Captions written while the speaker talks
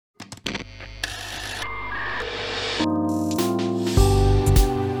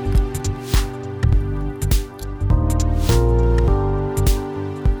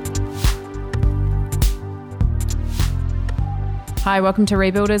Hi, welcome to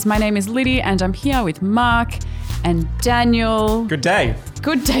Rebuilders. My name is Liddy and I'm here with Mark and Daniel. Good day.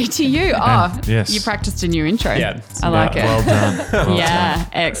 Good day to you. Yes. You practiced a new intro. Yeah. I like it. Well done. Well Yeah,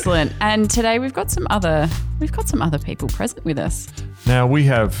 excellent. And today we've got some other people present with us. Now, we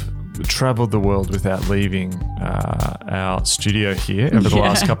have travelled the world without leaving our studio here over the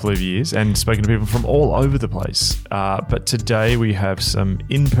last couple of years and spoken to people from all over the place. But today we have some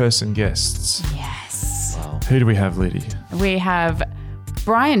in-person guests. Yes. Who do we have, Liddy? We have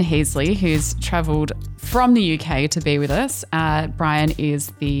Brian Heasley, who's travelled from the UK to be with us. Brian is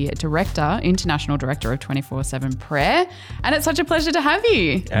the international director of 24/7 Prayer. And it's such a pleasure to have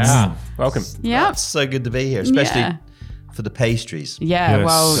you. Yeah. Welcome. Yeah. It's so good to be here, especially Yeah. for the pastries. Yeah, Yes.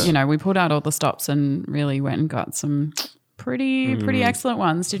 well, we pulled out all the stops and really went and got some pretty excellent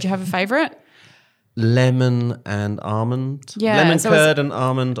ones. Did you have a favourite? Lemon and almond. Yeah, Lemon so it's- curd and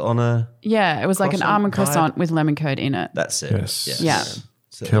almond on a... Yeah, it was like an Croissant almond vibe. croissant with lemon curd in it. That's it. Yes. Yeah.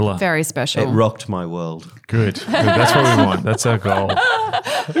 So Killer. Very special. it rocked my world. Good. That's what we want. That's our goal.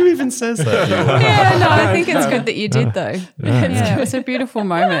 Who even says that? Yeah, no, I think it's good that you did though. Yeah, it was a beautiful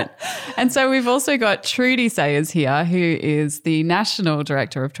moment. And so we've also got Trudy Sayers here, who is the National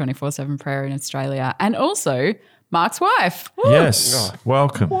Director of 24/7 Prayer in Australia and also Mark's wife. Woo! Yes.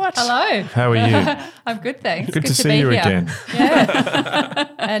 Welcome. Hello. How are you? I'm good, thanks. Good to see be you here. again. Yeah.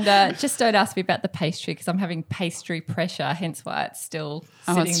 And just don't ask me about the pastry because I'm having pastry pressure, hence why it's still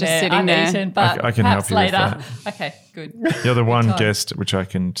sitting it's just there sitting there. uneaten. But I can perhaps help you with later. Okay, good. You're the one time. guest which I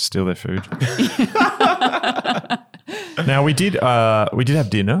can steal their food. Now we did have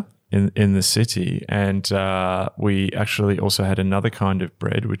dinner in the city, and we actually also had another kind of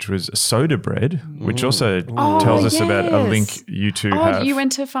bread, which was soda bread, which also tells us about a link yes. you two Oh, have. you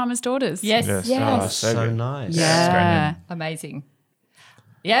went to Farmer's Daughters. Yes. Yes. Oh, Yes. so nice. Yeah. Amazing.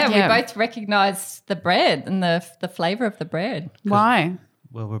 Yeah, Yeah. we both recognise the bread and the flavour of the bread. Why?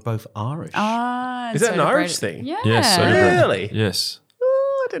 Well, we're both Irish. Ah, Is that an soda Irish bread. thing? Yeah. Yes, soda bread. Really? Yes.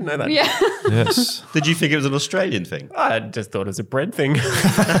 Oh, I didn't know that. Yeah. Yes. Did you think it was an Australian thing? I just thought it was a bread thing.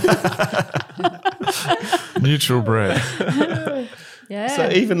 Neutral bread. Yeah. So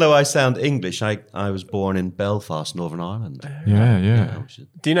even though I sound English, I was born in Belfast, Northern Ireland. Yeah.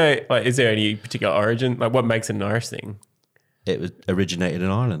 Do you know, is there any particular origin? Like, what makes it an Irish thing? It was originated in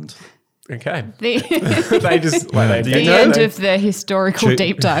Ireland. Okay. The, They just, like, Do they you the know? end of the historical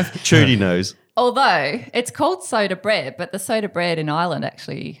deep dive. Trudy knows. Although it's called soda bread, but the soda bread in Ireland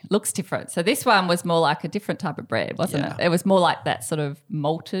actually looks different. So this one was more like a different type of bread, wasn't Yeah. it? It was more like that sort of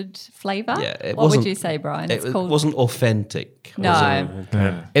malted flavour. Yeah, it what would wasn't- you say, Brian? It wasn't authentic. No. was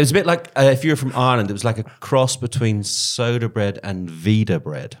it? It was a bit like, if you're from Ireland, it was like a cross between soda bread and Vita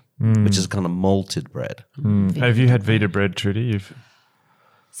bread, which is kind of malted bread. Have you had Vita bread, Trudy?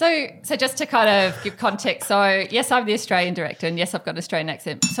 So just to kind of give context, so yes, I'm the Australian director and yes, I've got an Australian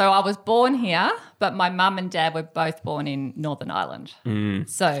accent. So I was born here, but my mum and dad were both born in Northern Ireland.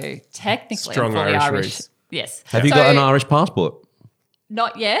 So technically Strong I'm fully Irish Irish. roots. Yes. Have you So got an Irish passport?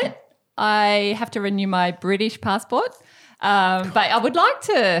 Not yet. I have to renew my British passport. But I would like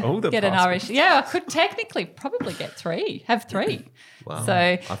to the get an passports. Irish. Yeah, I could technically probably get three, have three. Wow. So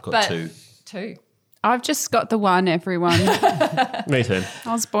I've got two. Two. I've just got the one, everyone. Me too.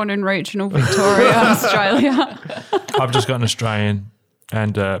 I was born in regional Victoria, Australia. I've just got an Australian,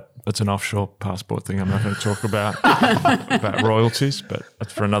 and it's an offshore passport thing. I'm not going to talk about royalties, but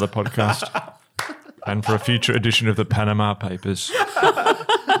that's for another podcast and for a future edition of the Panama Papers.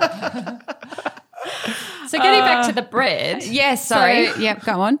 So getting back to the bread. Yes, sorry. So- Yep,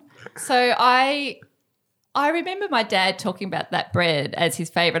 go on. So I remember my dad talking about that bread as his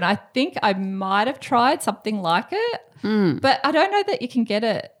favourite. And I think I might have tried something like it, but I don't know that you can get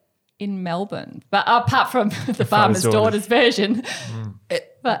it in Melbourne. But apart from the Farmer's Daughters version.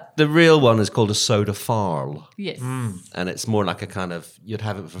 But The real one is called a soda farl, yes. and it's more like a kind of, you'd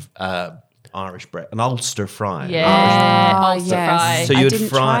have it for Irish bread, an Ulster fry. Yeah. Oh, Ulster yes. fry. So I you'd didn't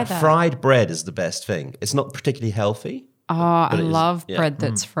try that. fried bread is the best thing. It's not particularly healthy. Oh, I it is- love yeah. bread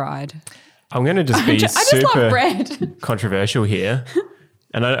that's fried. I'm going to just be I just super love bread. controversial here.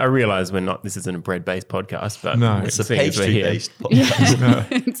 And I realise this isn't a bread-based podcast, but No. It's a seeing as we're here. pastry-based podcast.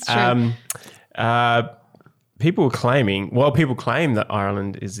 It's true. People claim that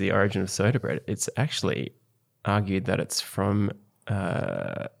Ireland is the origin of soda bread. It's actually argued that it's from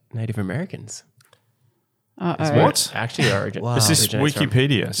Native Americans. What? Actually, origin. Wow. Is this originates from.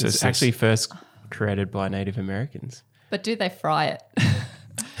 Wikipedia? Says It's this. actually first created by Native Americans. But do they fry it?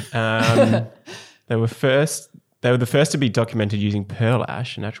 They were the first to be documented using pearl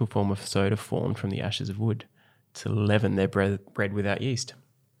ash, a natural form of soda formed from the ashes of wood, to leaven their bread without yeast.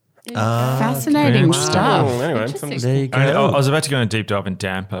 Fascinating Wow. stuff. Oh, anyway, Interesting. There you go. I was about to go on a deep dive in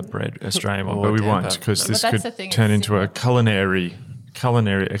damper bread, Australian one, but we won't damper. because this that's could the thing, turn it's into a culinary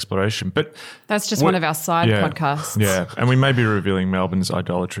exploration. But That's just one of our side podcasts. Yeah, and we may be revealing Melbourne's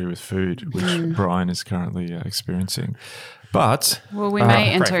idolatry with food, which Brian is currently experiencing. But Well, we may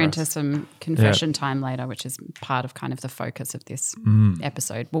enter for us. into some confession time later, which is part of kind of the focus of this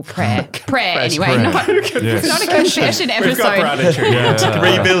episode. Well, prayer anyway, prayer. not Yes. not a confession We've got Brad episode. and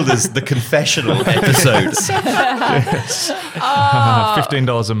Trudy. Rebuilders, the confessional episodes.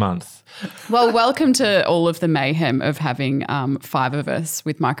 $15 a month. Well, welcome to all of the mayhem of having 5 of us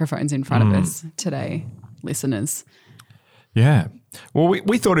with microphones in front of us today, listeners. Yeah. Well,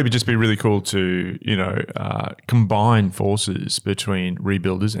 we thought it would just be really cool to, combine forces between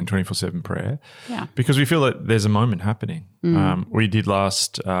Rebuilders and 24/7 Prayer. Yeah. Because we feel that there's a moment happening. We did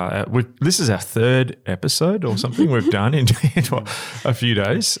this is our 3rd episode or something we've done in a few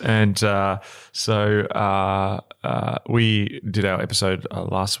days. And we did our episode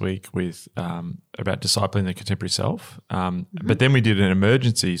last week with about discipling the contemporary self. But then we did an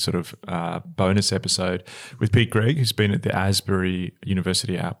emergency sort of bonus episode with Pete Gregg, who's been at the Asbury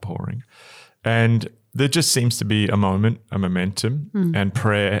University Outpouring. And there just seems to be a moment, a momentum, and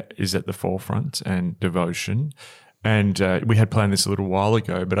prayer is at the forefront and devotion. And we had planned this a little while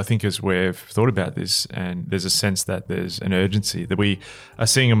ago, but I think as we've thought about this, and there's a sense that there's an urgency, that we are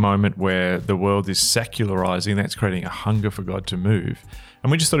seeing a moment where the world is secularizing, that's creating a hunger for God to move.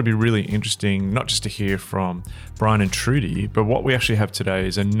 And we just thought it'd be really interesting, not just to hear from Brian and Trudy, but what we actually have today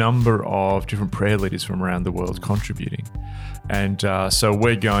is a number of different prayer leaders from around the world contributing. And so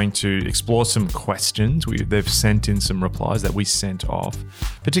we're going to explore some questions. They've sent in some replies that we sent off,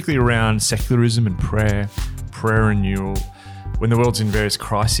 particularly around secularism and prayer renewal. When the world's in various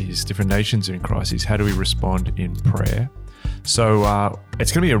crises, different nations are in crises, how do we respond in prayer? So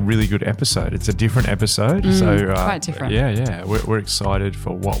it's going to be a really good episode. It's a different episode. Quite different. Yeah. We're excited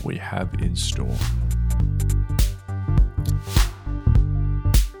for what we have in store.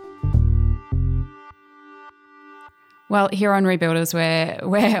 Well, here on Rebuilders,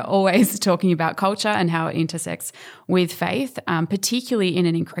 we're always talking about culture and how it intersects with faith, particularly in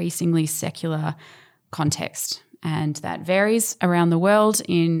an increasingly secular context. And that varies around the world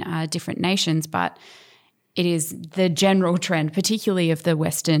in different nations, but it is the general trend, particularly of the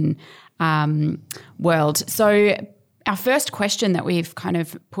Western world. So our first question that we've kind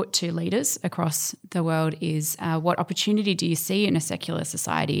of put to leaders across the world is, what opportunity do you see in a secular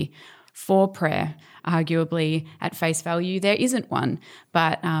society for prayer? Arguably, at face value, there isn't one.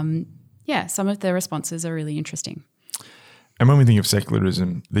 But some of the responses are really interesting. And when we think of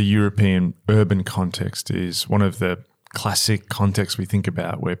secularism, the European urban context is one of the classic contexts we think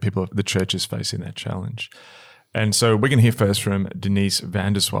about where the church is facing that challenge. And so we're going to hear first from Denise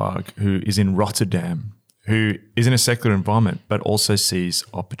van der Swag, who is in Rotterdam, who is in a secular environment, but also sees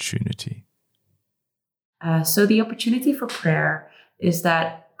opportunity. So the opportunity for prayer is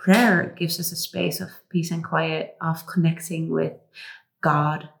that prayer gives us a space of peace and quiet, of connecting with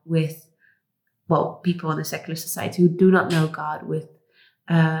God, with people in a secular society who do not know God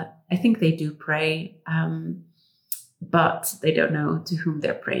I think they do pray, but they don't know to whom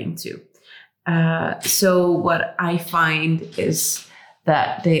they're praying to. So what I find is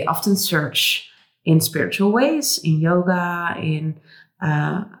that they often search in spiritual ways, in yoga, in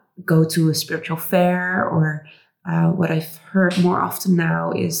go to a spiritual fair, or what I've heard more often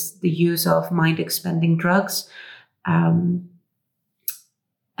now is the use of mind-expanding drugs.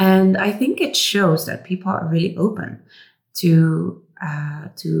 And I think it shows that people are really open to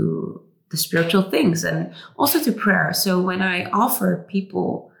the spiritual things and also to prayer. So when I offer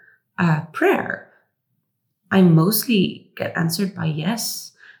people prayer, I mostly get answered by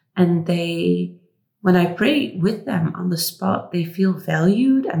yes. And when I pray with them on the spot, they feel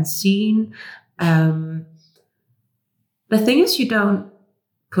valued and seen. The thing is, you don't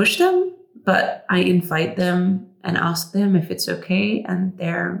push them, but I invite them and ask them if it's okay, and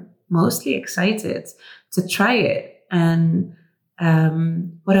they're mostly excited to try it. And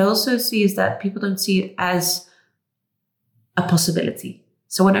what I also see is that people don't see it as a possibility.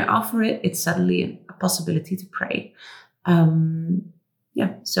 So when I offer it, it's suddenly a possibility to pray.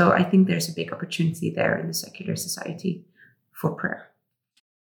 So I think there's a big opportunity there in the secular society for prayer.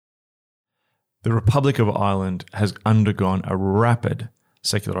 The Republic of Ireland has undergone a rapid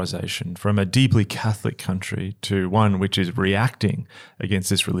secularization from a deeply Catholic country to one which is reacting against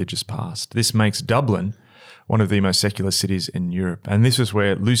this religious past. This makes Dublin one of the most secular cities in Europe. And this is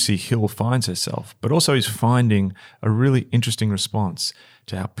where Lucy Hill finds herself, but also is finding a really interesting response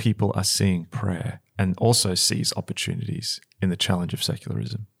to how people are seeing prayer and also sees opportunities in the challenge of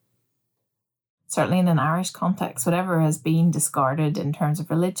secularism. certainly in an Irish context, whatever has been discarded in terms of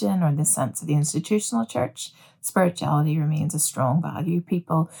religion or the sense of the institutional church, spirituality remains a strong value.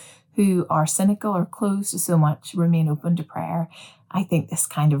 People who are cynical or closed to so much remain open to prayer. I think this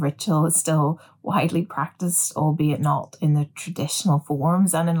kind of ritual is still widely practiced, albeit not in the traditional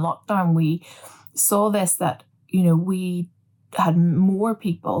forms. And in lockdown, we saw this, that, we had more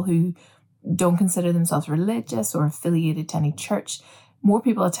people who don't consider themselves religious or affiliated to any church. More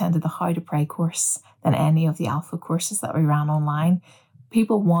people attended the How to Pray course than any of the Alpha courses that we ran online.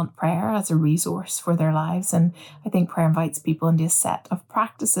 People want prayer as a resource for their lives, and I think prayer invites people into a set of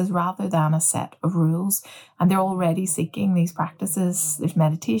practices rather than a set of rules, and they're already seeking these practices. There's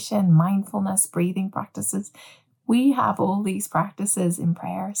meditation, mindfulness, breathing practices. We have all these practices in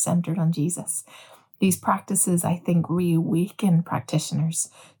prayer centered on Jesus. These practices, I think, reawaken practitioners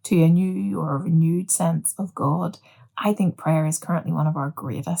to a new or a renewed sense of God. I think prayer is currently one of our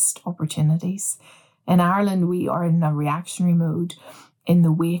greatest opportunities. In Ireland, we are in a reactionary mode in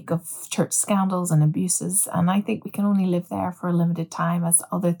the wake of church scandals and abuses, and I think we can only live there for a limited time as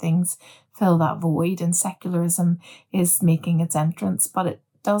other things fill that void, and secularism is making its entrance, but it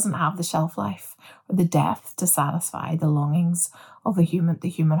doesn't have the shelf life or the depth to satisfy the longings of the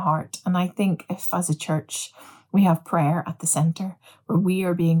human heart. And I think if, as a church, we have prayer at the centre, where we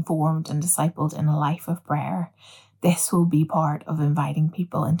are being formed and discipled in a life of prayer, this will be part of inviting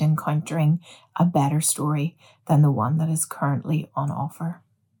people into encountering a better story than the one that is currently on offer.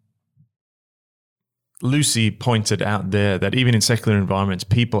 Lucy pointed out there that even in secular environments,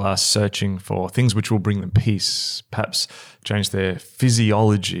 people are searching for things which will bring them peace, perhaps change their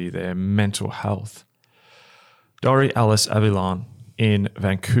physiology, their mental health. Dori Alice Avilon in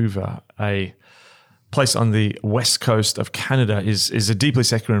Vancouver, a place on the west coast of Canada, is a deeply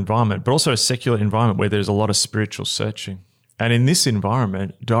secular environment, but also a secular environment where there's a lot of spiritual searching. And in this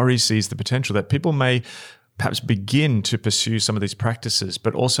environment, Dori sees the potential that people may perhaps begin to pursue some of these practices,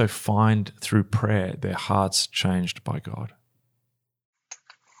 but also find through prayer their hearts changed by God.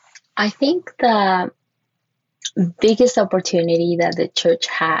 I think the biggest opportunity that the church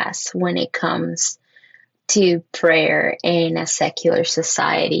has when it comes to prayer in a secular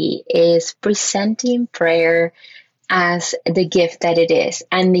society is presenting prayer as the gift that it is,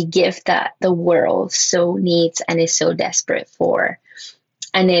 and the gift that the world so needs and is so desperate for.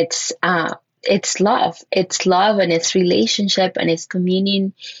 And it's love. It's love, and it's relationship, and it's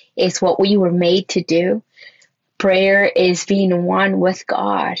communion. It's what we were made to do. Prayer is being one with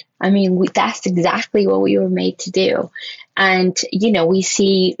God. I mean, that's exactly what we were made to do. And, we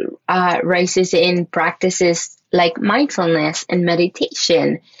see rises in practices like mindfulness and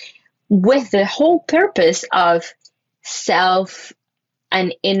meditation with the whole purpose of self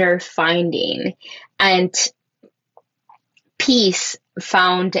and inner finding and peace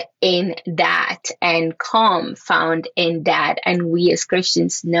found in that, and calm found in that. And we as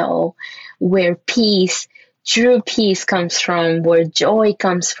Christians know where true peace comes from, where joy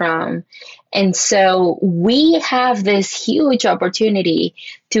comes from. And so we have this huge opportunity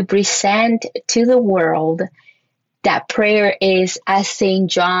to present to the world that prayer is, as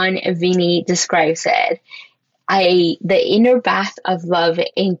St. John Vianney describes it, the inner bath of love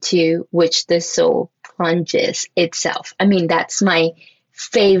into which the soul plunges itself. I mean, that's my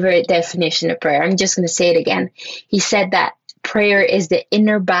favorite definition of prayer. I'm just going to say it again. He said that prayer is the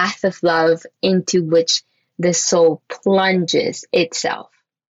inner bath of love into which the soul plunges itself.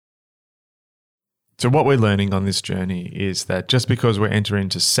 So what we're learning on this journey is that just because we're entering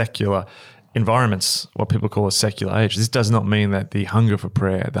into secular environments, what people call a secular age, this does not mean that the hunger for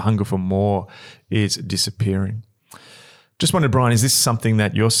prayer, the hunger for more, is disappearing. Just wondered, Brian, is this something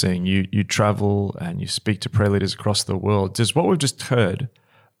that you're seeing? You travel and you speak to prayer leaders across the world. Does what we've just heard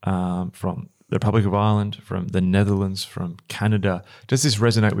from the Republic of Ireland, from the Netherlands, from Canada, does this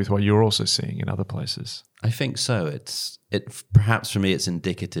resonate with what you're also seeing in other places? I think so. It perhaps for me, it's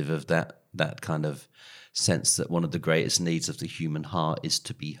indicative of that kind of sense that one of the greatest needs of the human heart is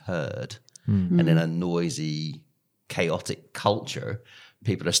to be heard. Mm-hmm. And in a noisy, chaotic culture,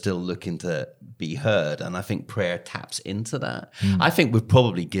 people are still looking to be heard. And I think prayer taps into that. Mm-hmm. I think we've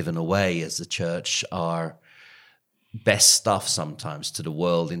probably given away as a church our best stuff sometimes to the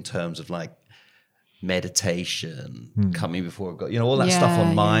world in terms of like meditation, coming before God, all that stuff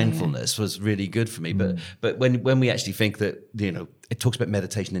on mindfulness was really good for me. But when we actually think that, it talks about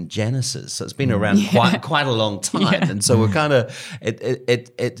meditation in Genesis, so it's been around quite a long time. And so we're kind of,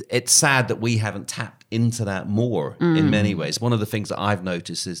 it's sad that we haven't tapped into that more in many ways. One of the things that I've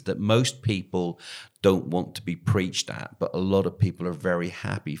noticed is that most people don't want to be preached at, but a lot of people are very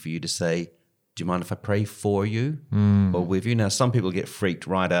happy for you to say, do you mind if I pray for you or with you? Now, some people get freaked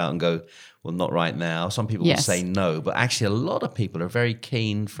right out and go, well, not right now. Some people will say no, but actually a lot of people are very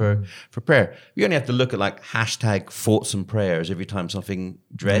keen for prayer. You only have to look at like hashtag thoughts and prayers every time something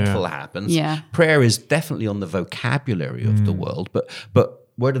dreadful happens. Yeah. Prayer is definitely on the vocabulary of the world, but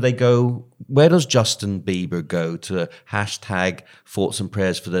where do they go? Where does Justin Bieber go to hashtag thoughts and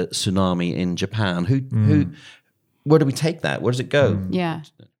prayers for the tsunami in Japan? Where do we take that? Where does it go? Yeah.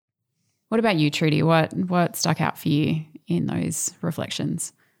 What about you, Trudy? What stuck out for you in those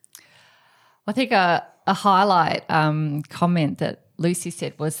reflections? I think a highlight comment that Lucy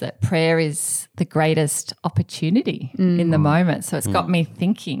said was that prayer is the greatest opportunity in the moment. So it's got me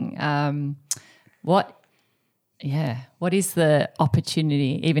thinking, what is the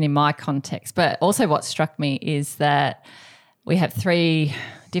opportunity, even in my context? But also what struck me is that we have 3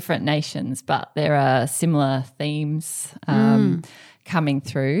 different nations, but there are similar themes coming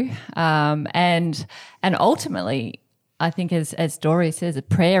through. And ultimately, I think as Dory says,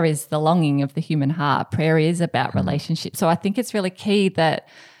 prayer is the longing of the human heart. Prayer is about relationship. So I think it's really key that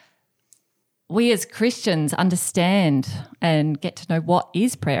we as Christians understand and get to know what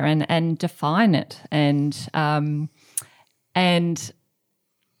is prayer and define it. And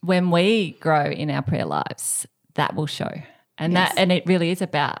when we grow in our prayer lives, that will show. And and it really is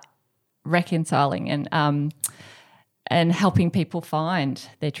about reconciling and helping people find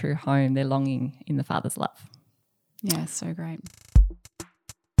their true home, their longing in the Father's love. Yeah, so great.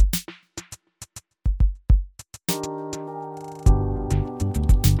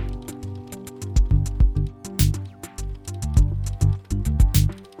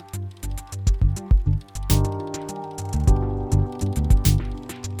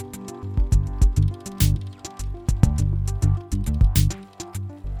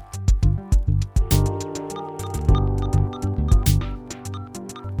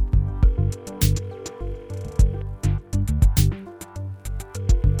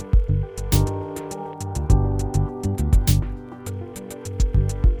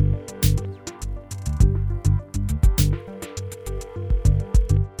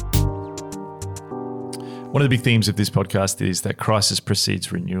 One of the big themes of this podcast is that crisis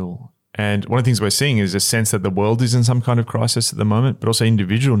precedes renewal. And one of the things we're seeing is a sense that the world is in some kind of crisis at the moment, but also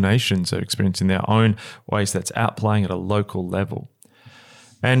individual nations are experiencing their own ways that's outplaying at a local level.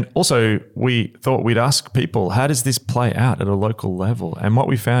 And also, we thought we'd ask people, how does this play out at a local level? And what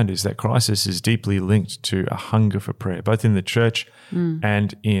we found is that crisis is deeply linked to a hunger for prayer, both in the church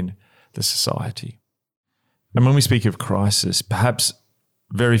and in the society. And when we speak of crisis, perhaps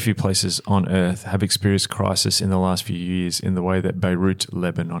very few places on earth have experienced crisis in the last few years in the way that Beirut,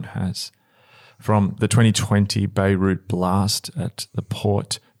 Lebanon has. From the 2020 Beirut blast at the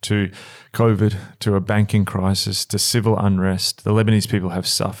port to COVID, to a banking crisis, to civil unrest, the Lebanese people have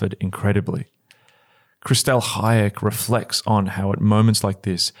suffered incredibly. Christelle Hayek reflects on how at moments like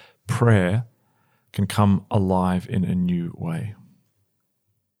this, prayer can come alive in a new way.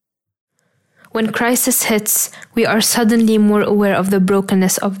 When crisis hits, we are suddenly more aware of the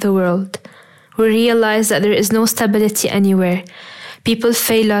brokenness of the world. We realize that there is no stability anywhere. People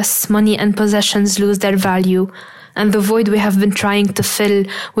fail us, money and possessions lose their value, and the void we have been trying to fill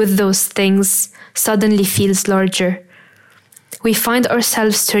with those things suddenly feels larger. We find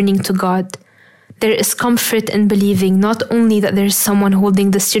ourselves turning to God. There is comfort in believing not only that there is someone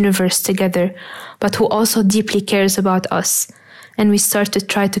holding this universe together, but who also deeply cares about us, and we start to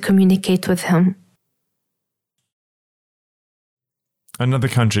try to communicate with him. Another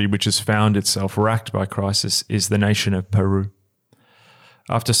country which has found itself racked by crisis is the nation of Peru.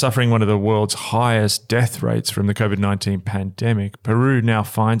 After suffering one of the world's highest death rates from the COVID-19 pandemic, Peru now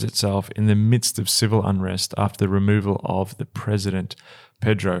finds itself in the midst of civil unrest after the removal of the president,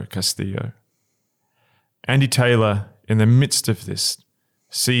 Pedro Castillo. Andy Taylor, in the midst of this,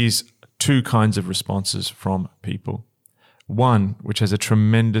 sees 2 kinds of responses from people. One, which has a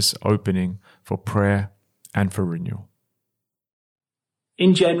tremendous opening for prayer and for renewal.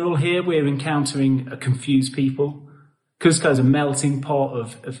 In general, here we're encountering a confused people. Cusco is a melting pot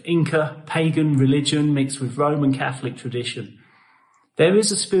of Inca, pagan religion mixed with Roman Catholic tradition. There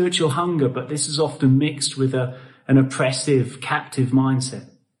is a spiritual hunger, but this is often mixed with an oppressive, captive mindset.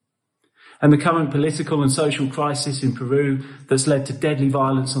 And the current political and social crisis in Peru that's led to deadly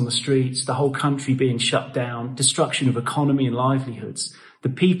violence on the streets, the whole country being shut down, destruction of economy and livelihoods. The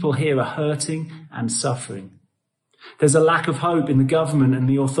people here are hurting and suffering. There's a lack of hope in the government and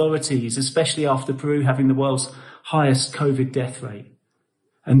the authorities, especially after Peru having the world's highest COVID death rate.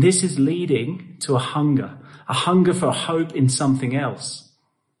 And this is leading to a hunger for hope in something else.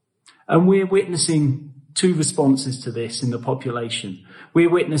 And we're witnessing 2 responses to this in the population. We're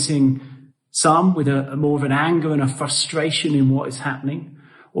witnessing Some with a more of an anger and a frustration in what is happening,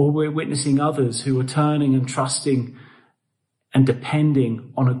 or we're witnessing others who are turning and trusting and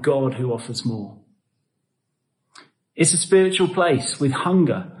depending on a God who offers more. It's a spiritual place with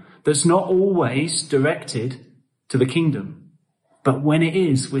hunger that's not always directed to the kingdom. But when it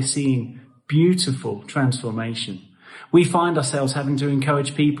is, we're seeing beautiful transformation. We find ourselves having to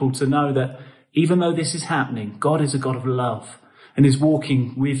encourage people to know that even though this is happening, God is a God of love and is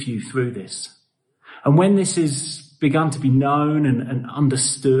walking with you through this. And when this is begun to be known and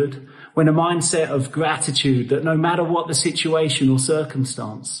understood, when a mindset of gratitude that no matter what the situation or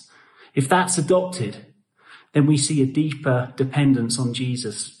circumstance, if that's adopted, then we see a deeper dependence on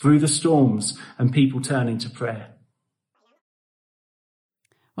Jesus through the storms and people turning to prayer.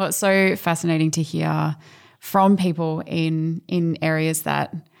 Well, it's so fascinating to hear from people in areas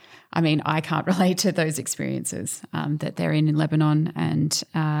that, I mean, I can't relate to those experiences that they're in Lebanon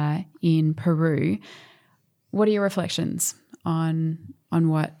and in Peru. What are your reflections on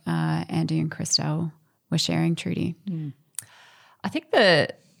what Andy and Christelle were sharing, Trudy? I think a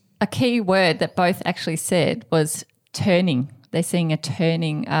key word that both actually said was turning. They're seeing a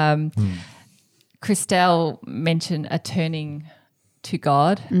turning. Christelle mentioned a turning to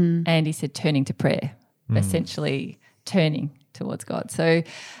God. Andy said turning to prayer, essentially turning towards God. So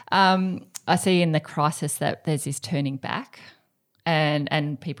I see in the crisis that there's this turning back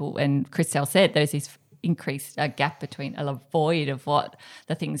and people, and Christelle said there's this increased gap between a void of what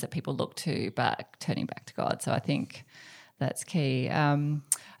the things that people look to, but turning back to God. So I think that's key. I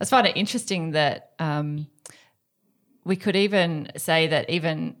just find it interesting that we could even say that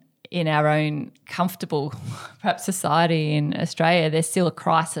even in our own comfortable, perhaps, society in Australia, there's still a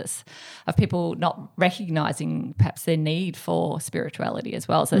crisis of people not recognising perhaps their need for spirituality as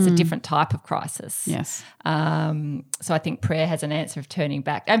well. So it's a different type of crisis. Yes. So I think prayer has an answer of turning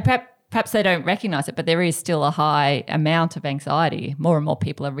back. And perhaps they don't recognise it, but there is still a high amount of anxiety. More and more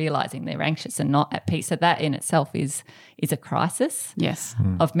people are realising they're anxious and not at peace. So that in itself is a crisis. Yes.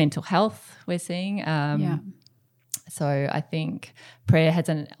 Of mental health we're seeing. Yeah. So I think prayer has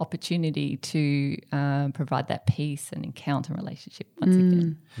an opportunity to provide that peace and encounter relationship once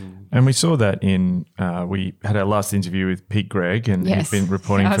again. And we saw that in, we had our last interview with Pete Gregg, and he's been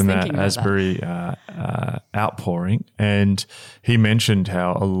reporting from the Asbury outpouring. And he mentioned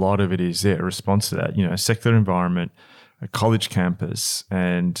how a lot of it is a response to that, a secular environment, a college campus,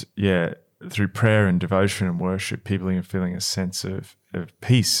 and through prayer and devotion and worship, people are feeling a sense of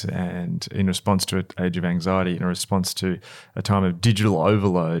peace, and in response to an age of anxiety, in a response to a time of digital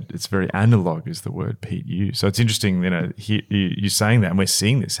overload, it's very analog, is the word Pete used. So it's interesting, you saying that, and we're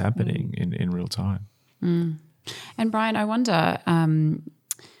seeing this happening in real time. And Brian, I wonder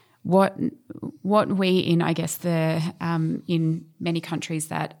what we in, I guess, in many countries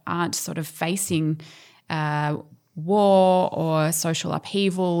that aren't sort of facing war or social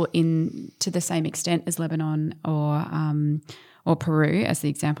upheaval to the same extent as Lebanon or Peru, as the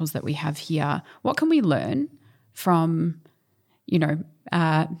examples that we have here, what can we learn from,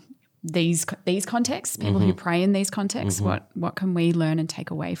 these contexts, people who pray in these contexts? What can we learn and take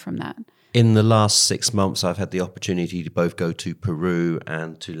away from that? In the last 6 months, I've had the opportunity to both go to Peru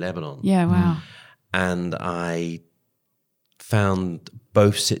and to Lebanon. Yeah, wow. And I found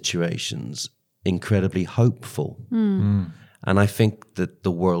both situations incredibly hopeful. And I think that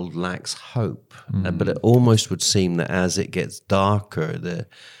the world lacks hope. But it almost would seem that as it gets darker,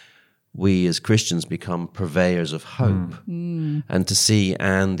 we as Christians become purveyors of hope. And to see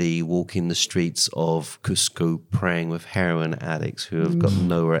Andy walking the streets of Cusco praying with heroin addicts who have got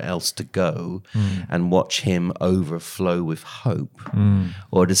nowhere else to go, and watch him overflow with hope.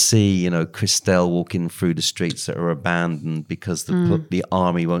 Or to see, Christelle walking through the streets that are abandoned because the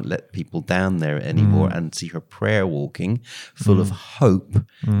army won't let people down there anymore, and see her prayer walking full of hope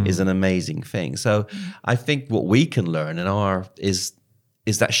is an amazing thing. So I think what we can learn is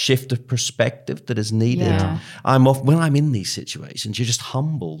that shift of perspective that is needed. Yeah. When I'm in these situations, you're just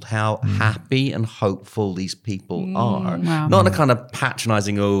humbled how happy and hopeful these people are. Wow. Not a kind of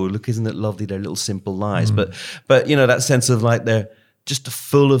patronizing, oh, look, isn't it lovely, their little simple lives, but that sense of like they're just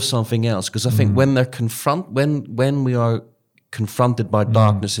full of something else. Because I think when we are confronted by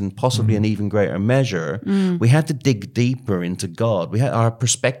darkness in possibly an even greater measure, we had to dig deeper into God. Our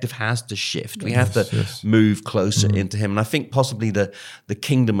perspective has to shift. We have to move closer into Him. And I think possibly the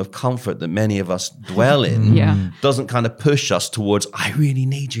kingdom of comfort that many of us dwell in doesn't kind of push us towards, I really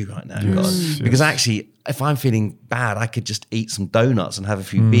need you right now, God. Because actually, if I'm feeling bad, I could just eat some donuts and have a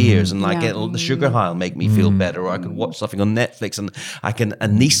few beers and get the sugar high will make me feel better. Or I could watch something on Netflix and I can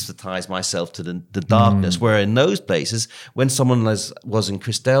anesthetize myself to the darkness. Where in those places, when someone was in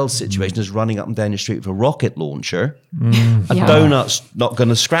Christelle's situation, is running up and down the street with a rocket launcher, a donut's not going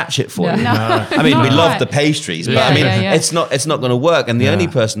to scratch it for you. No. I mean, we love the pastries, but it's not going to work. And the only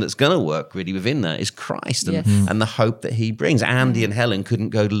person that's going to work really within that is Christ and the hope that he brings. Andy and Helen couldn't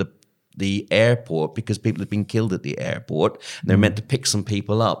go to the airport because people had been killed at the airport and they're meant to pick some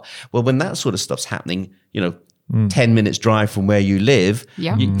people up. Well, when that sort of stuff's happening, 10 minutes drive from where you live,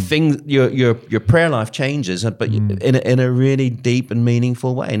 your prayer life changes, but in a really deep and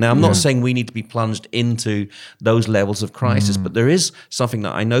meaningful way. Now, I'm not saying we need to be plunged into those levels of crisis, but there is something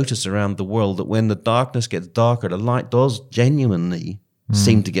that I notice around the world, that when the darkness gets darker, the light does genuinely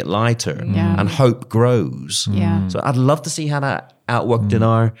seem to get lighter and hope grows. So I'd love to see how that outworked in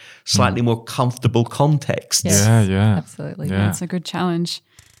our slightly more comfortable contexts. Yeah. Absolutely. Yeah. That's a good challenge.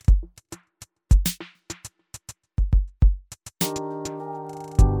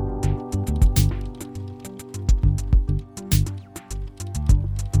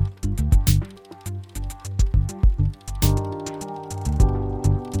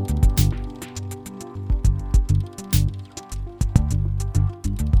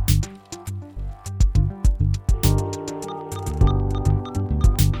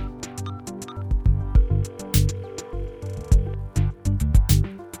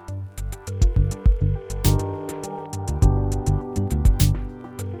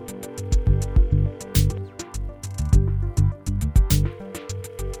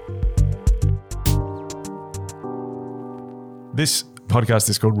 This podcast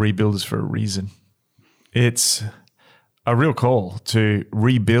is called Rebuilders for a reason. It's a real call to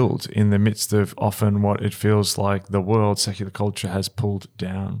rebuild in the midst of often what it feels like the world, secular culture has pulled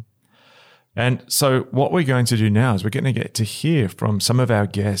down. And so what we're going to do now is we're going to get to hear from some of our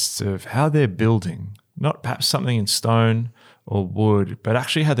guests of how they're building, not perhaps something in stone or wood, but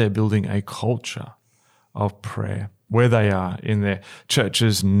actually how they're building a culture of prayer, where they are in their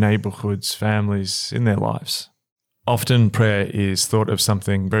churches, neighborhoods, families, in their lives. Often prayer is thought of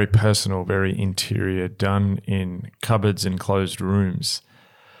something very personal, very interior, done in cupboards and closed rooms.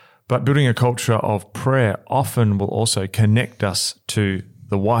 But building a culture of prayer often will also connect us to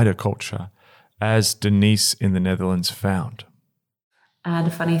the wider culture, as Denise in the Netherlands found. The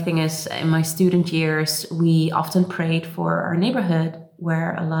funny thing is, in my student years, we often prayed for our neighborhood,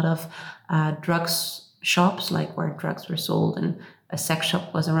 where a lot of drugs shops, like where drugs were sold, and a sex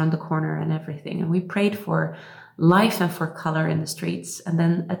shop was around the corner and everything. And we prayed for life and for color in the streets. And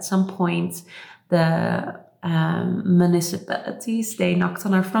then at some point, the municipalities, they knocked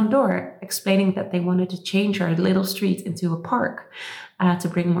on our front door, explaining that they wanted to change our little street into a park to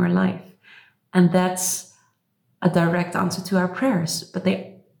bring more life. And that's a direct answer to our prayers. But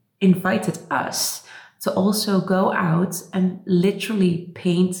they invited us to also go out and literally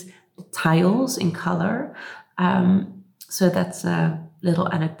paint the tiles in color. So that's a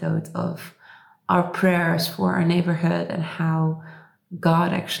little anecdote of our prayers for our neighborhood and how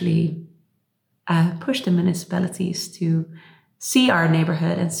God actually pushed the municipalities to see our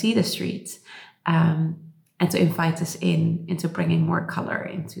neighborhood and see the streets, and to invite us into bringing more color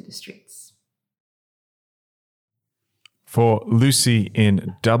into the streets. For Lucy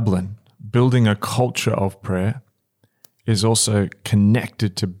in Dublin, building a culture of prayer is also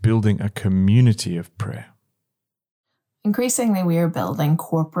connected to building a community of prayer. Increasingly, we are building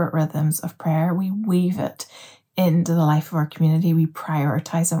corporate rhythms of prayer. We weave it into the life of our community. We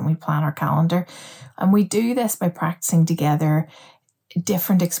prioritize it and we plan our calendar. And we do this by practicing together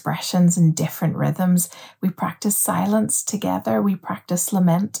different expressions and different rhythms. We practice silence together. We practice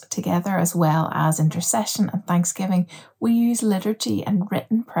lament together, as well as intercession and thanksgiving. We use liturgy and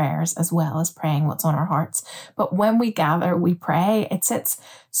written prayers as well as praying what's on our hearts. But when we gather, we pray. It sits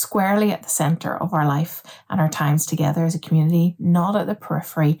squarely at the center of our life and our times together as a community, not at the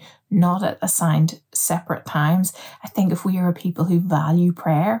periphery, not at assigned separate times. I think if we are a people who value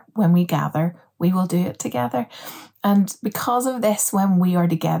prayer, when we gather, we will do it together. And because of this, when we are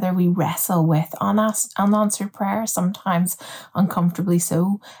together, we wrestle with unanswered prayer, sometimes uncomfortably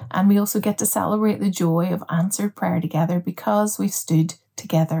so. And we also get to celebrate the joy of answered prayer together because we've stood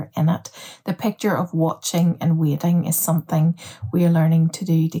together in it. The picture of watching and waiting is something we are learning to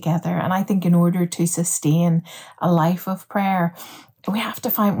do together. And I think in order to sustain a life of prayer, we have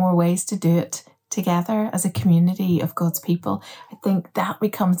to find more ways to do it together as a community of God's people. I think that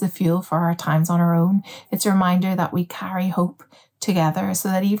becomes the fuel for our times on our own. It's a reminder that we carry hope together, so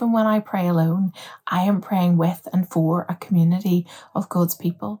that even when I pray alone, I am praying with and for a community of God's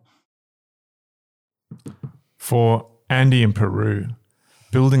people. For Andy in Peru,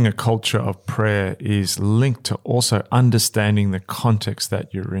 building a culture of prayer is linked to also understanding the context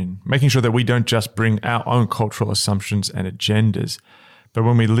that you're in, making sure that we don't just bring our own cultural assumptions and agendas, but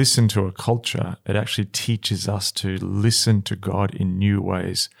when we listen to a culture, it actually teaches us to listen to God in new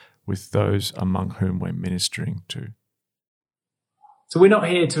ways with those among whom we're ministering to. So we're not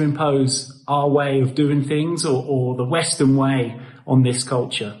here to impose our way of doing things or the Western way on this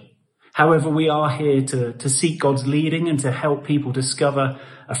culture. However, we are here to seek God's leading and to help people discover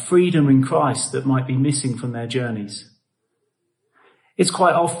a freedom in Christ that might be missing from their journeys. It's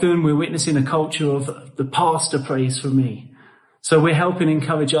quite often we're witnessing a culture of the pastor prays for me. So we're helping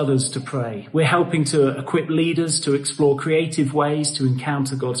encourage others to pray. We're helping to equip leaders to explore creative ways to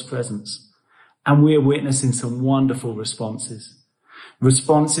encounter God's presence. And we're witnessing some wonderful responses.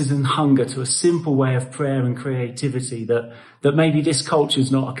 Responses and hunger to a simple way of prayer and creativity that maybe this culture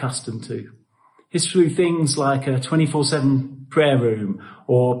is not accustomed to. It's through things like a 24/7 prayer room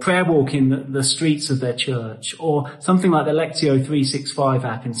or prayer walk in the streets of their church or something like the Lectio 365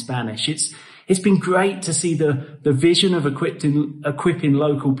 app in Spanish. It's been great to see the vision of equipping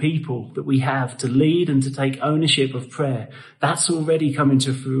local people that we have to lead and to take ownership of prayer. That's already coming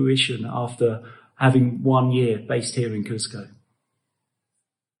to fruition after having 1 year based here in Cusco.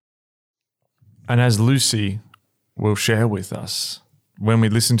 And as Lucy will share with us, when we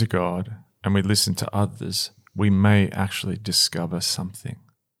listen to God and we listen to others, we may actually discover something.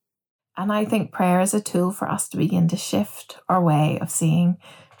 And I think prayer is a tool for us to begin to shift our way of seeing.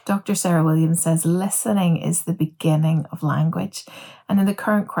 Dr. Sarah Williams says listening is the beginning of language. And in the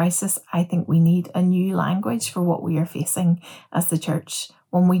current crisis, I think we need a new language for what we are facing as the church,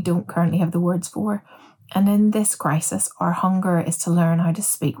 one we don't currently have the words for. And in this crisis, our hunger is to learn how to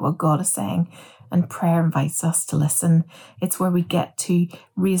speak what God is saying, and prayer invites us to listen. It's where we get to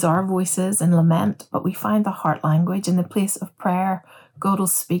raise our voices and lament, but we find the heart language. In the place of prayer, God will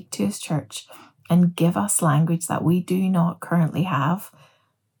speak to his church and give us language that we do not currently have.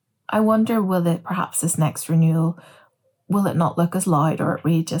 I wonder, will it perhaps this next renewal, will it not look as loud or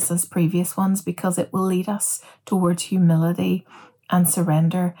outrageous as previous ones, because it will lead us towards humility and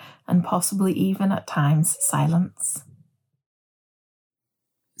surrender, and possibly even at times silence.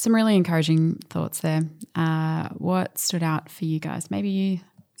 Some really encouraging thoughts there. What stood out for you guys? Maybe you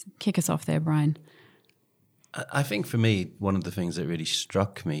kick us off there, Brian. I think for me, one of the things that really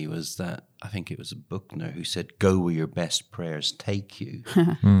struck me was that I think it was a Buchner who said, "Go where your best prayers take you."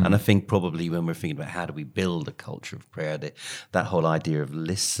 And I think probably when we're thinking about how do we build a culture of prayer, that whole idea of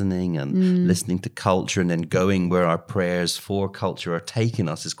listening and listening to culture and then going where our prayers for culture are taking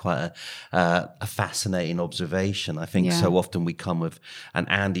us is quite a fascinating observation. I think so often we come with, and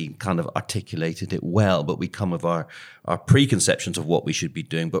Andy kind of articulated it well, but we come with our preconceptions of what we should be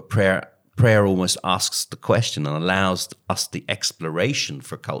doing, but prayer almost asks the question and allows us the exploration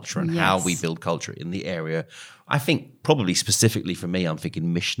for culture and how we build culture in the area. I think probably specifically for me, I'm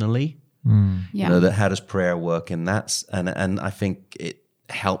thinking missionally. You know, that how does prayer work in that? And I think it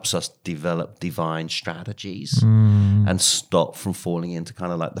helps us develop divine strategies and stop from falling into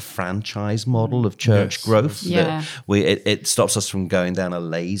kind of like the franchise model of church growth. It stops us from going down a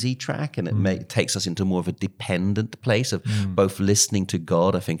lazy track, and it takes us into more of a dependent place of both listening to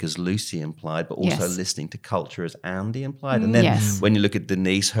God, I think, as Lucy implied, but also listening to culture, as Andy implied. And then when you look at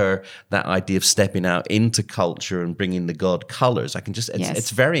Denise, that idea of stepping out into culture and bringing the God colors,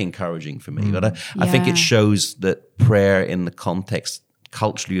 it's very encouraging for me. But I think it shows that prayer in the context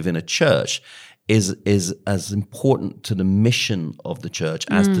culturally within a church is as important to the mission of the church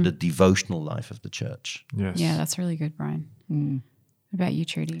as to the devotional life of the church. Yeah, that's really good, Brian. What about you,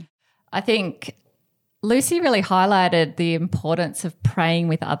 Trudy? I think Lucy really highlighted the importance of praying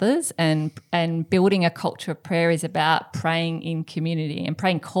with others, and building a culture of prayer is about praying in community and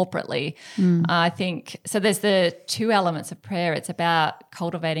praying corporately. I think, so there's the two elements of prayer. It's about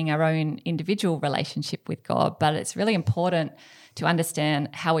cultivating our own individual relationship with God, but it's really important to understand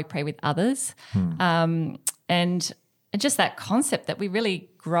how we pray with others, and just that concept that we really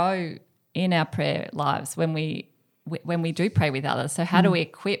grow in our prayer lives when we do pray with others. So how do we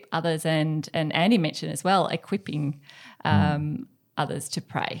equip others? And Andy mentioned as well, equipping others to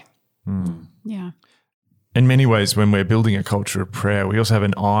pray. Yeah. In many ways, when we're building a culture of prayer, we also have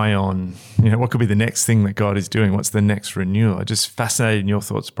an eye on, what could be the next thing that God is doing? What's the next renewal? I'm just fascinated in your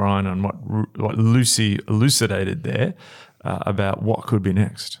thoughts, Brian, on what Lucy elucidated there about what could be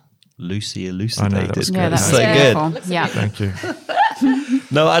next. Lucy elucidated. I know, that was good. That's so good. Yeah. Thank you.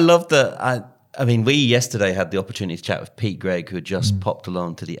 No, I love that. I mean, we yesterday had the opportunity to chat with Pete Gregg, who had just popped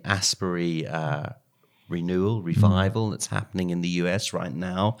along to the Asbury renewal, revival that's happening in the US right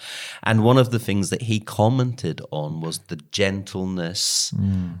now. And one of the things that he commented on was the gentleness,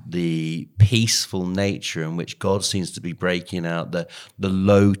 the peaceful nature in which God seems to be breaking out the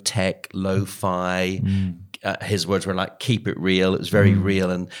low-tech, lo-fi. His words were like, keep it real. It was very real.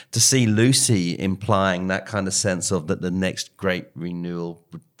 And to see Lucy implying that kind of sense of that the next great renewal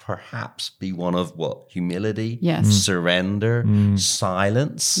would perhaps be one of what? Humility, surrender,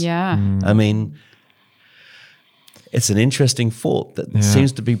 silence. Yeah. I mean, it's an interesting thought that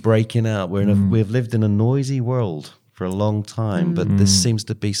seems to be breaking out. We've lived in a noisy world for a long time, but this seems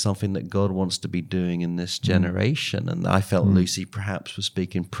to be something that God wants to be doing in this generation. And I felt Lucy perhaps was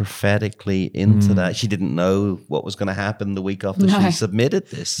speaking prophetically into that. She didn't know what was going to happen the week after she submitted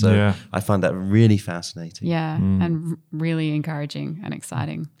this. So I find that really fascinating. Yeah, and really encouraging and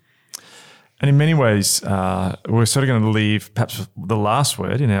exciting. And in many ways, we're sort of going to leave perhaps the last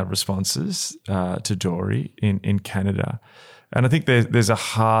word in our responses to Dory in Canada. And I think there's a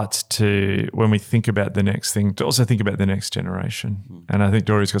heart to, when we think about the next thing, to also think about the next generation. And I think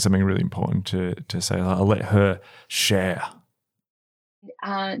Dory's got something really important to say. I'll let her share.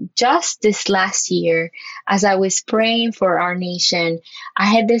 Just this last year, as I was praying for our nation, I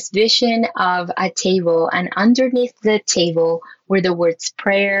had this vision of a table, and underneath the table were the words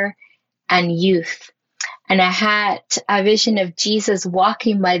prayer and youth. And I had a vision of Jesus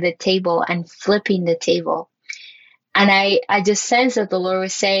walking by the table and flipping the table. And I just sensed that the Lord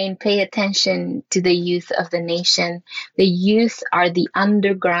was saying, pay attention to the youth of the nation. The youth are the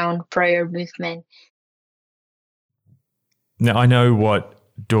underground prayer movement. Now, I know what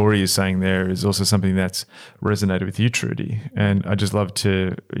Dory is saying there is also something that's resonated with you, Trudy. And I'd just love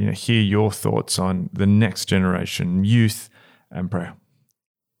to hear your thoughts on the next generation, youth and prayer.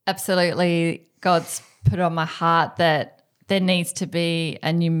 Absolutely. God's put on my heart that there needs to be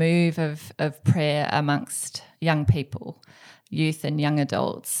a new move of prayer amongst young people, youth and young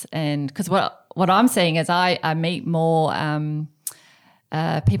adults. And because what I'm seeing is I meet more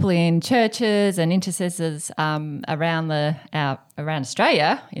people in churches and intercessors around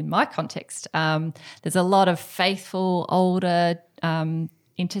Australia, in my context. There's a lot of faithful older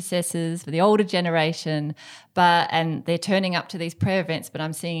intercessors for the older generation, and they're turning up to these prayer events, but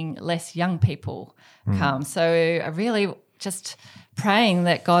I'm seeing less young people come. So I really just praying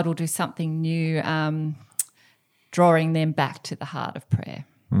that God will do something new, drawing them back to the heart of prayer.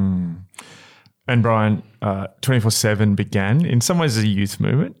 And Brian, 24/7 began in some ways as a youth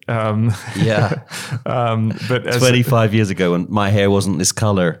movement. But as 25 years ago, when my hair wasn't this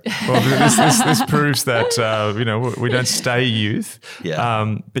color. Well, this proves that we don't stay youth.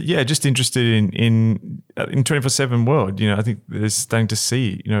 Yeah. But yeah, just interested in 24/7 world. I think they're starting to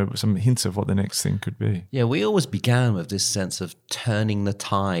see some hints of what the next thing could be. Yeah, we always began with this sense of turning the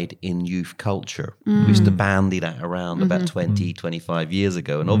tide in youth culture. We used to bandy that around about 20, 25 years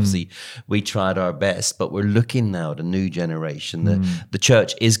ago, and obviously we tried our best, but we're looking now at a new generation. The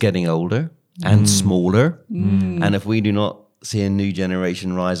church is getting older and smaller, and if we do not see a new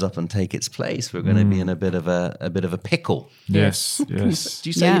generation rise up and take its place, we're going to be in a bit of a pickle. Yes. Do you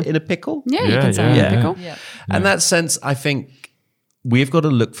say in a pickle? Yeah, you can say in a pickle. Yeah. And that sense, I think we've got to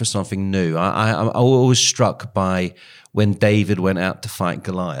look for something new. I'm always struck by when David went out to fight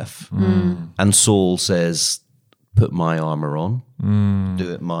Goliath, and Saul says, put my armor on,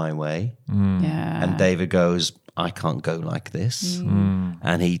 do it my way. Yeah. And David goes, I can't go like this.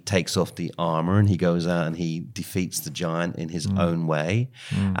 And he takes off the armor and he goes out and he defeats the giant in his own way.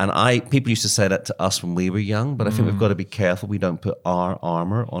 And people used to say that to us when we were young, but I think we've got to be careful we don't put our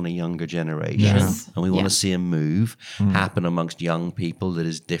armor on a younger generation. Yes. And we want to see a move happen amongst young people that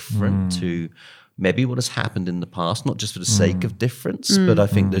is different to maybe what has happened in the past, not just for the sake of difference, but I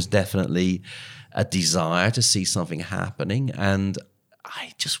think there's definitely a desire to see something happening. And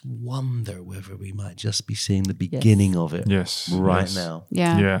I just wonder whether we might just be seeing the beginning of it now.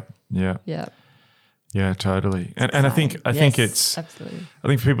 Yeah. Yeah, totally. And I think it's absolutely. I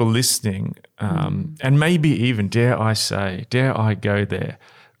think for people listening, and maybe even dare I go there.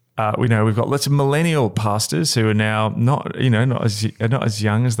 We've got lots of millennial pastors who are now not as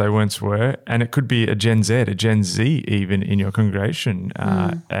young as they once were, and it could be a Gen Z, a Gen Z even in your congregation.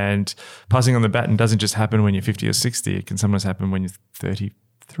 And passing on the baton doesn't just happen when you're 50 or 60; it can sometimes happen when you're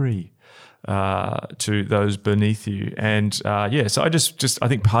 33. To those beneath you, and so I just I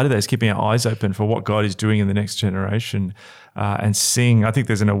think part of that is keeping our eyes open for what God is doing in the next generation, and seeing. I think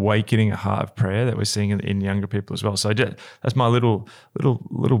there's an awakening, a heart of prayer that we're seeing in younger people as well. So that's my little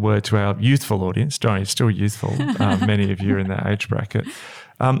word to our youthful audience. Johnny, still youthful. Many of you are in that age bracket.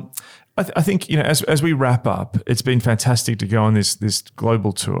 I think, as we wrap up, it's been fantastic to go on this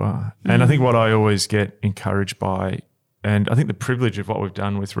global tour. And I think what I always get encouraged by, and I think the privilege of what we've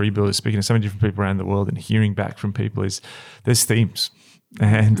done with Rebuild is speaking to so many different people around the world and hearing back from people is there's themes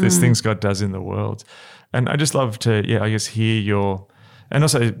and there's things God does in the world. And I just love to, hear and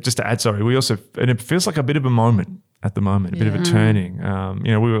also just to add, and it feels like a bit of a moment at the moment, a bit of a turning.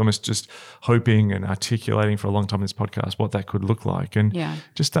 We were almost just hoping and articulating for a long time in this podcast what that could look like, and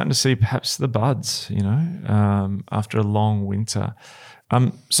just starting to see perhaps the buds, after a long winter.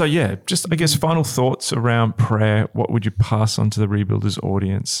 Just I guess final thoughts around prayer. What would you pass on to the Rebuilders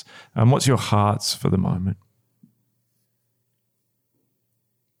audience? What's your hearts for the moment?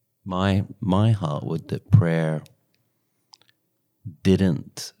 My heart would that prayer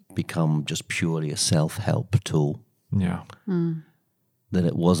didn't become just purely a self-help tool. Yeah. That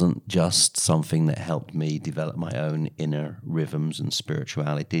it wasn't just something that helped me develop my own inner rhythms and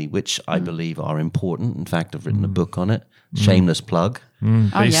spirituality, which I believe are important. In fact, I've written a book on it. Shameless plug.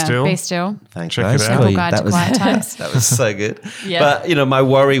 Be Still. Be Still. Thanks, Check guys. it out. Guide to Quiet Times. That was so good. But, my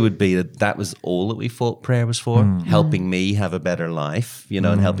worry would be that was all that we thought prayer was for, helping me have a better life,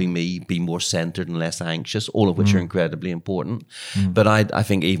 and helping me be more centered and less anxious, all of which are incredibly important. But I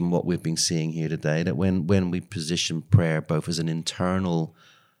think even what we've been seeing here today, that when we position prayer both as an internal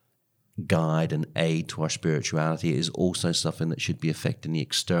guide and aid to our spirituality, is also something that should be affecting the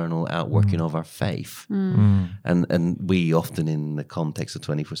external outworking of our faith. And we often, in the context of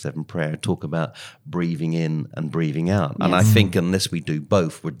 24/7 prayer, talk about breathing in and breathing out. And I think unless we do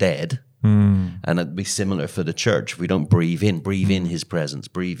both, we're dead. And it'd be similar for the church. If we don't breathe in his presence,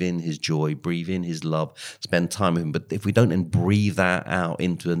 breathe in his joy, breathe in his love, spend time with him. But if we don't then breathe that out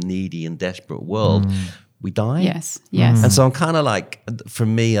into a needy and desperate world, we die. Yes. And so I'm kind of like, for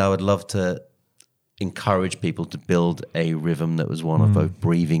me, I would love to encourage people to build a rhythm that was one of both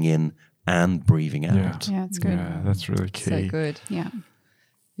breathing in and breathing out. Yeah, it's good. Yeah, that's really key. So good. Yeah.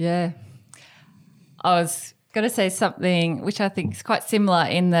 I was going to say something which I think is quite similar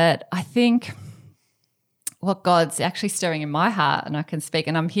in that I think what God's actually stirring in my heart, and I can speak,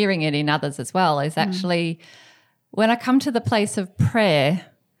 and I'm hearing it in others as well, is actually when I come to the place of prayer,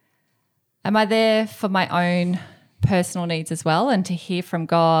 am I there for my own personal needs as well and to hear from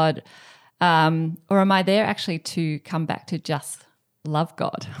God? Or am I there actually to come back to just love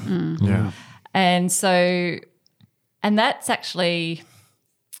God? Yeah. And that's actually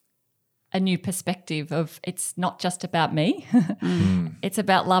a new perspective of it's not just about me. It's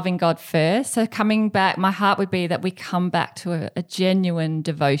about loving God first. So coming back, my heart would be that we come back to a genuine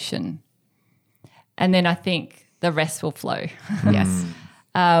devotion. And then I think the rest will flow. Yes.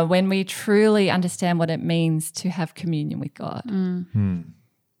 When we truly understand what it means to have communion with God.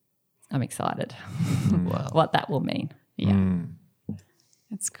 I'm excited what that will mean. Yeah.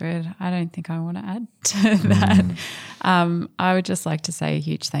 It's good. I don't think I want to add to that. I would just like to say a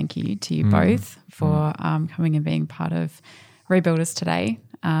huge thank you to you both for coming and being part of Rebuilders today.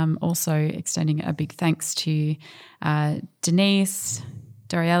 Also extending a big thanks to Denise,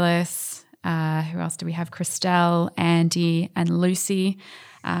 Dorielis, who else do we have? Christelle, Andy, and Lucy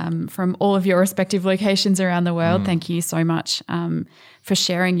from all of your respective locations around the world. Thank you so much for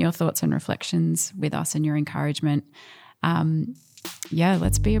sharing your thoughts and reflections with us and your encouragement.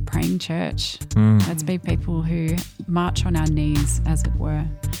 Let's be a praying church. Let's be people who march on our knees, as it were.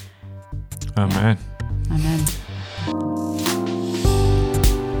 Amen. Amen.